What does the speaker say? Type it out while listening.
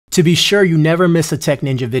To be sure you never miss a Tech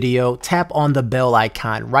Ninja video, tap on the bell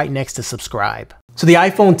icon right next to subscribe. So the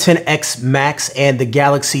iPhone XS Max and the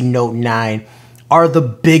Galaxy Note 9 are the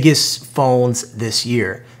biggest phones this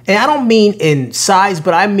year. And I don't mean in size,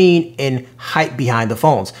 but I mean in hype behind the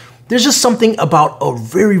phones. There's just something about a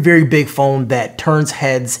very, very big phone that turns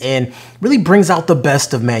heads and really brings out the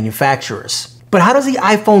best of manufacturers. But how does the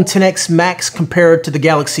iPhone XS Max compare to the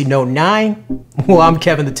Galaxy Note 9? Well, I'm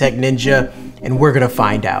Kevin the Tech Ninja, and we're gonna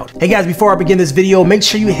find out. Hey guys, before I begin this video, make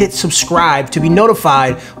sure you hit subscribe to be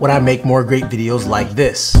notified when I make more great videos like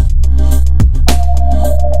this.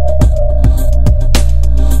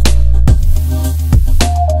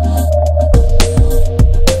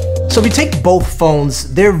 So if you take both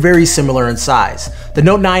phones, they're very similar in size. The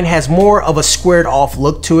Note 9 has more of a squared off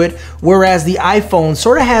look to it, whereas the iPhone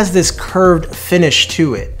sort of has this curved finish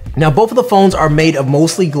to it. Now both of the phones are made of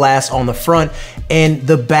mostly glass on the front, and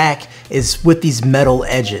the back is with these metal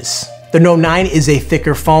edges. The Note 9 is a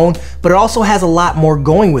thicker phone, but it also has a lot more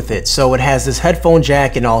going with it. So it has this headphone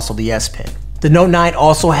jack and also the S Pen. The Note 9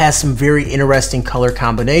 also has some very interesting color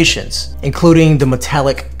combinations, including the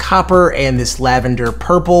metallic copper and this lavender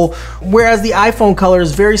purple, whereas the iPhone color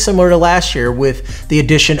is very similar to last year with the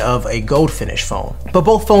addition of a gold finish phone. But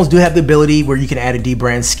both phones do have the ability where you can add a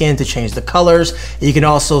debrand skin to change the colors. You can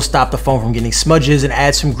also stop the phone from getting smudges and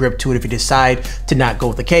add some grip to it if you decide to not go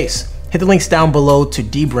with the case. Hit the links down below to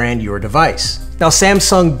debrand your device. Now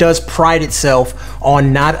Samsung does pride itself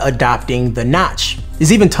on not adopting the notch.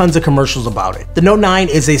 There's even tons of commercials about it. The Note 9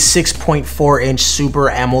 is a 6.4-inch Super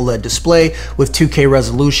AMOLED display with 2K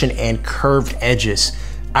resolution and curved edges.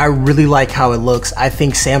 I really like how it looks. I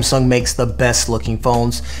think Samsung makes the best looking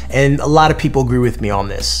phones, and a lot of people agree with me on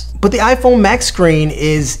this. But the iPhone Max screen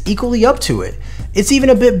is equally up to it. It's even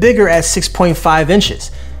a bit bigger at 6.5 inches.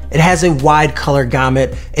 It has a wide color gamut,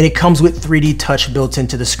 and it comes with 3D touch built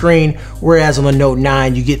into the screen, whereas on the Note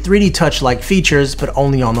 9 you get 3D touch-like features, but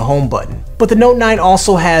only on the home button. But the Note 9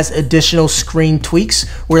 also has additional screen tweaks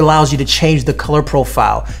where it allows you to change the color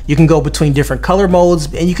profile. You can go between different color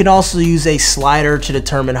modes, and you can also use a slider to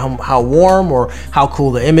determine how warm or how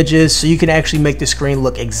cool the image is, so you can actually make the screen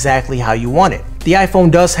look exactly how you want it. The iPhone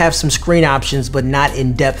does have some screen options, but not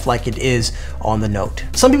in depth like it is on the Note.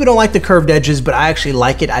 Some people don't like the curved edges, but I actually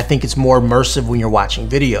like it. I think it's more immersive when you're watching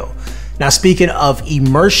video. Now speaking of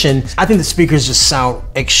immersion, I think the speakers just sound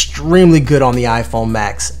extremely good on the iPhone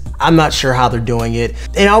Max. I'm not sure how they're doing it.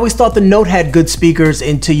 And I always thought the Note had good speakers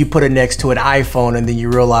until you put it next to an iPhone and then you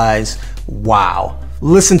realize, wow.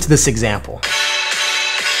 Listen to this example.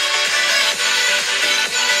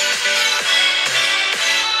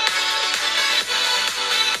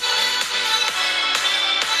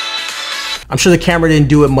 I'm sure the camera didn't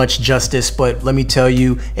do it much justice, but let me tell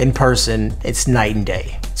you, in person, it's night and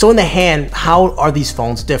day. So in the hand, how are these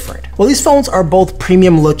phones different? Well, these phones are both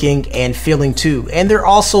premium looking and feeling too, and they're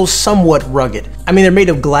also somewhat rugged. I mean, they're made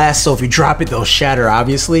of glass, so if you drop it, they'll shatter,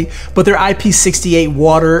 obviously, but they're IP68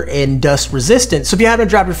 water and dust resistant, so if you happen to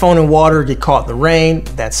drop your phone in water or get caught in the rain,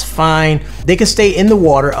 that's fine. They can stay in the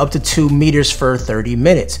water up to 2 meters for 30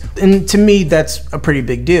 minutes. And to me, that's a pretty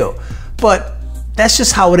big deal. But that's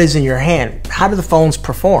just how it is in your hand. How do the phones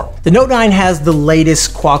perform? The Note 9 has the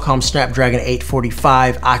latest Qualcomm Snapdragon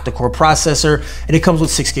 845 octa-core processor, and it comes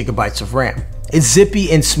with 6 GB of RAM. It's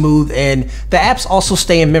zippy and smooth, and the apps also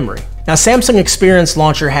stay in memory. Now Samsung Experience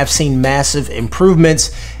Launcher have seen massive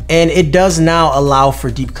improvements, and it does now allow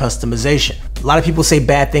for deep customization. A lot of people say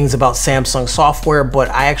bad things about Samsung software, but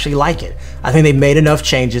I actually like it. I think they made enough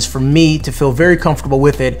changes for me to feel very comfortable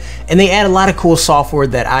with it, and they add a lot of cool software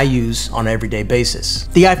that I use on an everyday basis.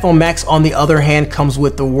 The iPhone Max, on the other hand, comes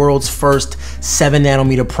with the world's first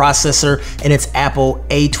 7nm processor and its Apple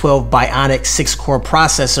A12 Bionic 6-core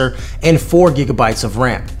processor and 4 GB of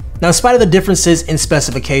RAM. Now, in spite of the differences in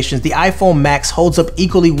specifications, the iPhone Max holds up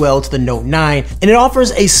equally well to the Note 9, and it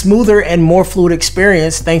offers a smoother and more fluid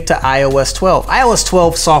experience thanks to iOS 12. iOS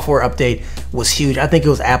 12 software update was huge. I think it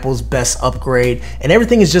was Apple's best upgrade, and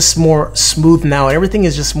everything is just more smooth now, and everything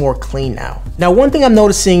is just more clean now. Now, one thing I'm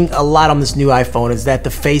noticing a lot on this new iPhone is that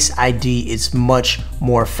the Face ID is much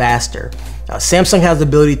more faster. Samsung has the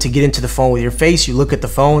ability to get into the phone with your face. You look at the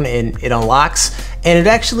phone and it unlocks, and it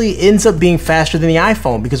actually ends up being faster than the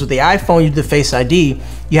iPhone, because with the iPhone, you do the Face ID,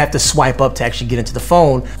 you have to swipe up to actually get into the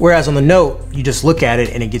phone, whereas on the Note, you just look at it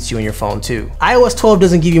and it gets you in your phone too. iOS 12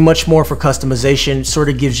 doesn't give you much more for customization, sort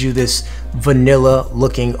of gives you this vanilla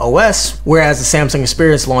looking OS, whereas the Samsung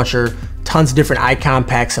Experience Launcher, tons of different icon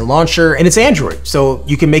packs and launcher, and it's Android, so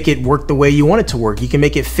you can make it work the way you want it to work. You can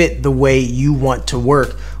make it fit the way you want to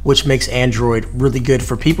work, which makes Android really good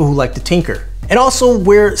for people who like to tinker. And also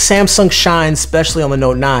where Samsung shines, especially on the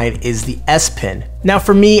Note 9, is the S Pen. Now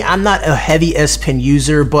for me, I'm not a heavy S Pen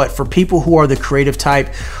user, but for people who are the creative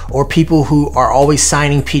type or people who are always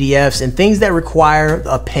signing PDFs and things that require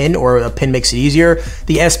a pen or a pen makes it easier,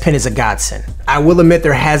 the S Pen is a godsend. I will admit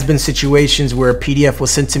there has been situations where a PDF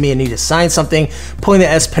was sent to me and I need to sign something, pulling the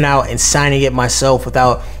S Pen out and signing it myself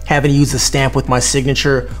without having to use a stamp with my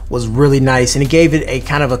signature was really nice, and it gave it a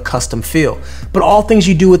kind of a custom feel. But all things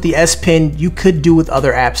you do with the S Pen, you could do with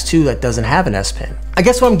other apps too that doesn't have an S Pen. I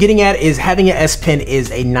guess what I'm getting at is having an S Pen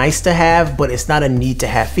is a nice to have, but it's not a need to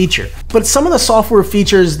have feature. But some of the software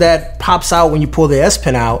features that pops out when you pull the S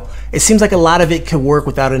Pen out, it seems like a lot of it could work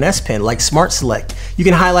without an S Pen, like Smart Select. You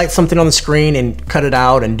can highlight something on the screen and cut it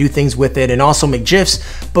out and do things with it and also make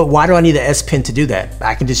GIFs, but why do I need the S Pen to do that?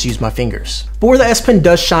 I can just use my fingers. But where the S Pen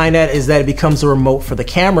does shine at is that it becomes a remote for the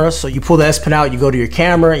camera. So you pull the S Pen out, you go to your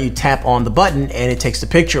camera, you tap on the button and it takes the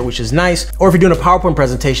picture, which is nice. Or if you're doing a PowerPoint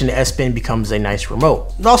presentation, the S Pen becomes a nice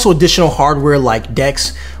remote. There's also additional hardware like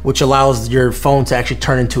DeX, which allows your phone to actually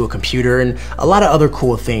turn into a computer, and a lot of other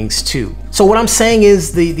cool things too. So what I'm saying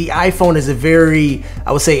is the iPhone is a very,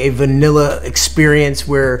 I would say, a vanilla experience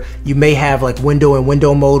where you may have like window and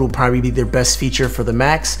window mode will probably be their best feature for the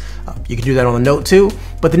Max. You can do that on the Note too,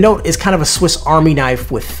 but the Note is kind of a Swiss Army knife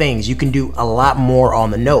with things. You can do a lot more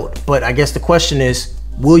on the Note, but I guess the question is,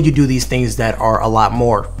 will you do these things that are a lot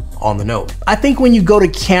more on the Note? I think when you go to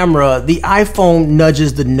camera, the iPhone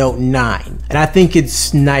nudges the Note 9, and I think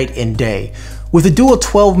it's night and day. With a dual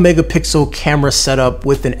 12 megapixel camera setup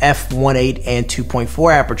with an f1.8 and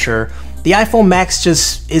 2.4 aperture, the iPhone Max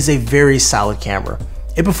just is a very solid camera.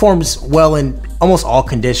 It performs well in almost all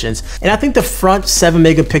conditions, and I think the front 7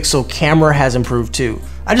 megapixel camera has improved too.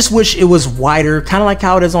 I just wish it was wider, kind of like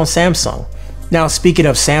how it is on Samsung. Now, speaking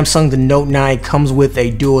of Samsung, the Note 9 comes with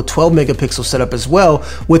a dual 12 megapixel setup as well,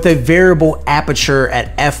 with a variable aperture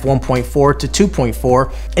at f1.4 to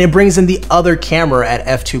 2.4, and it brings in the other camera at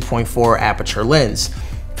f2.4 aperture lens.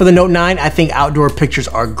 For the Note 9, I think outdoor pictures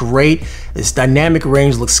are great. This dynamic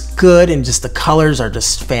range looks good, and just the colors are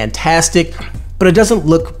just fantastic, but it doesn't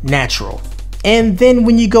look natural. And then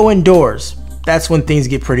when you go indoors, that's when things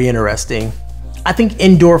get pretty interesting. I think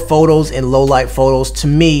indoor photos and low light photos, to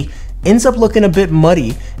me, ends up looking a bit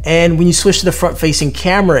muddy, and when you switch to the front-facing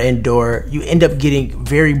camera indoor, you end up getting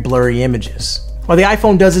very blurry images. While the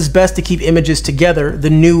iPhone does its best to keep images together, the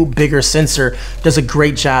new, bigger sensor does a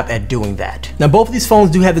great job at doing that. Now, both of these phones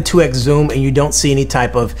do have the 2x zoom, and you don't see any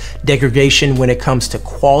type of degradation when it comes to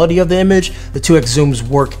quality of the image. The 2x zooms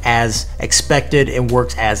work as expected and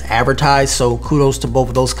works as advertised, so kudos to both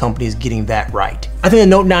of those companies getting that right. I think the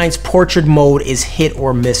Note 9's portrait mode is hit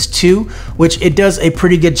or miss too, which it does a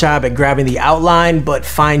pretty good job at grabbing the outline, but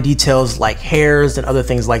fine details like hairs and other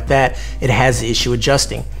things like that, it has the issue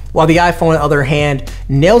adjusting. While the iPhone, on the other hand,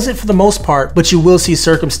 nails it for the most part, but you will see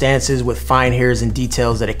circumstances with fine hairs and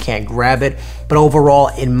details that it can't grab it. But overall,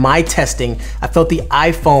 in my testing, I felt the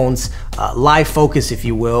iPhone's live focus, if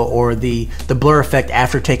you will, or the blur effect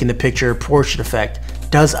after taking the picture, portrait effect,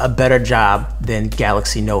 does a better job than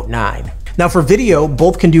Galaxy Note 9. Now for video,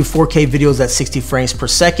 both can do 4K videos at 60 frames per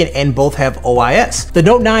second and both have OIS. The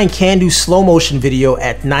Note 9 can do slow motion video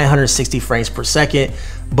at 960 frames per second,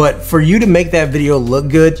 but for you to make that video look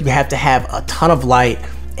good, you have to have a ton of light,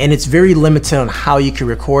 and it's very limited on how you can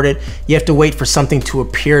record it. You have to wait for something to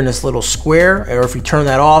appear in this little square, or if you turn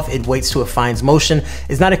that off, it waits till it finds motion.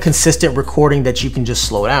 It's not a consistent recording that you can just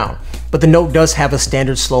slow down. But the Note does have a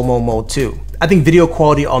standard slow-mo mode too. I think video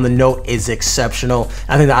quality on the Note is exceptional.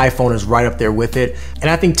 I think the iPhone is right up there with it. And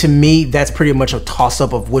I think to me, that's pretty much a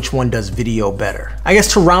toss-up of which one does video better. I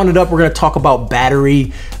guess to round it up, we're gonna talk about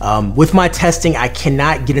battery. With my testing, I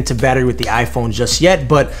cannot get into battery with the iPhone just yet,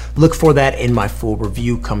 but look for that in my full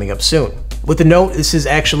review coming up soon. With the Note, this is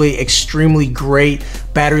actually extremely great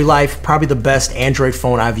battery life, probably the best Android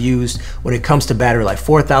phone I've used when it comes to battery life.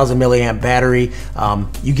 4,000 milliamp battery.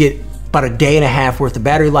 You get about a day and a half worth of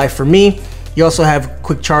battery life for me. You also have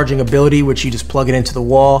quick charging ability, which you just plug it into the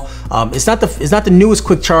wall. It's not the newest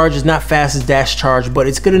quick charge, it's not fast as dash charge, but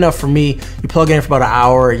it's good enough for me. You plug it in for about an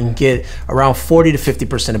hour, you can get around 40 to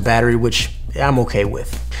 50% of battery, which I'm okay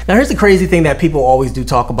with. Now here's the crazy thing that people always do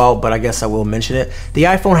talk about, but I guess I will mention it. The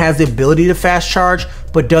iPhone has the ability to fast charge,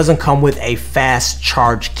 but doesn't come with a fast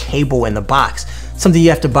charge cable in the box. Something you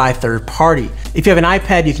have to buy third party. If you have an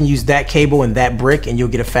iPad, you can use that cable and that brick and you'll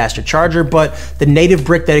get a faster charger, but the native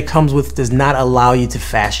brick that it comes with does not allow you to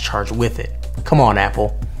fast charge with it. Come on,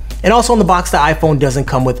 Apple. And also in the box, the iPhone doesn't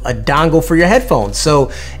come with a dongle for your headphones.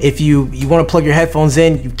 So if you want to plug your headphones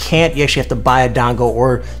in, you can't. You actually have to buy a dongle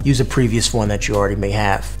or use a previous one that you already may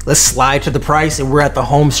have. Let's slide to the price, and we're at the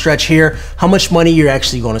home stretch here. How much money you're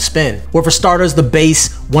actually going to spend? Well, for starters, the base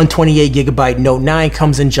 128GB Note 9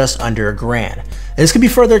 comes in just under $1,000. This could be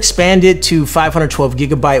further expanded to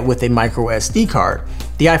 512GB with a micro SD card.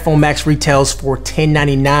 The iPhone Max retails for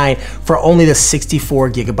 $1,099 for only the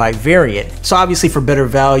 64GB variant. So obviously for better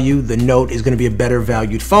value, the Note is going to be a better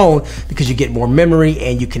valued phone because you get more memory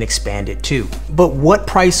and you can expand it too. But what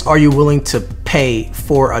price are you willing to pay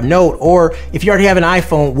for a Note? Or if you already have an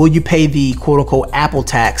iPhone, will you pay the quote unquote Apple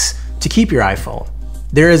tax to keep your iPhone?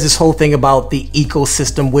 There is this whole thing about the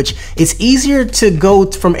ecosystem, which it's easier to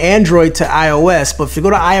go from Android to iOS, but if you go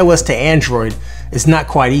to iOS to Android, it's not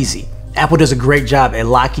quite easy. Apple does a great job at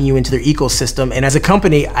locking you into their ecosystem, and as a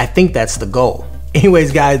company, I think that's the goal.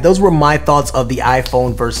 Anyways, guys, those were my thoughts of the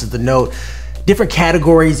iPhone versus the Note. Different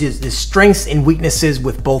categories, there's strengths and weaknesses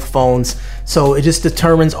with both phones, so it just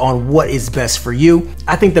determines on what is best for you.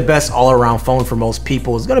 I think the best all-around phone for most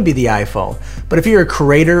people is gonna be the iPhone. But if you're a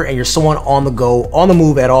creator and you're someone on the go, on the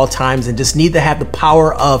move at all times, and just need to have the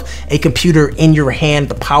power of a computer in your hand,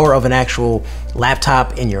 the power of an actual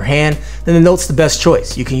laptop in your hand, then the Note's the best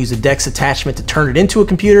choice. You can use a DeX attachment to turn it into a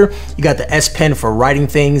computer. You got the S Pen for writing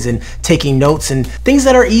things and taking notes and things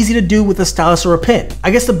that are easy to do with a stylus or a pen.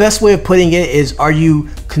 I guess the best way of putting it is, are you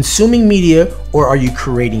consuming media or are you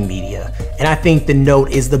creating media? And I think the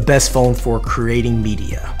Note is the best phone for creating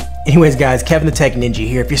media. Anyways, guys, Kevin the Tech Ninja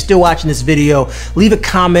here. If you're still watching this video, leave a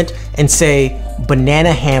comment and say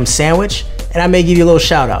banana ham sandwich, and I may give you a little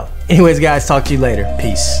shout out. Anyways, guys, talk to you later.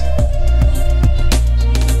 Peace.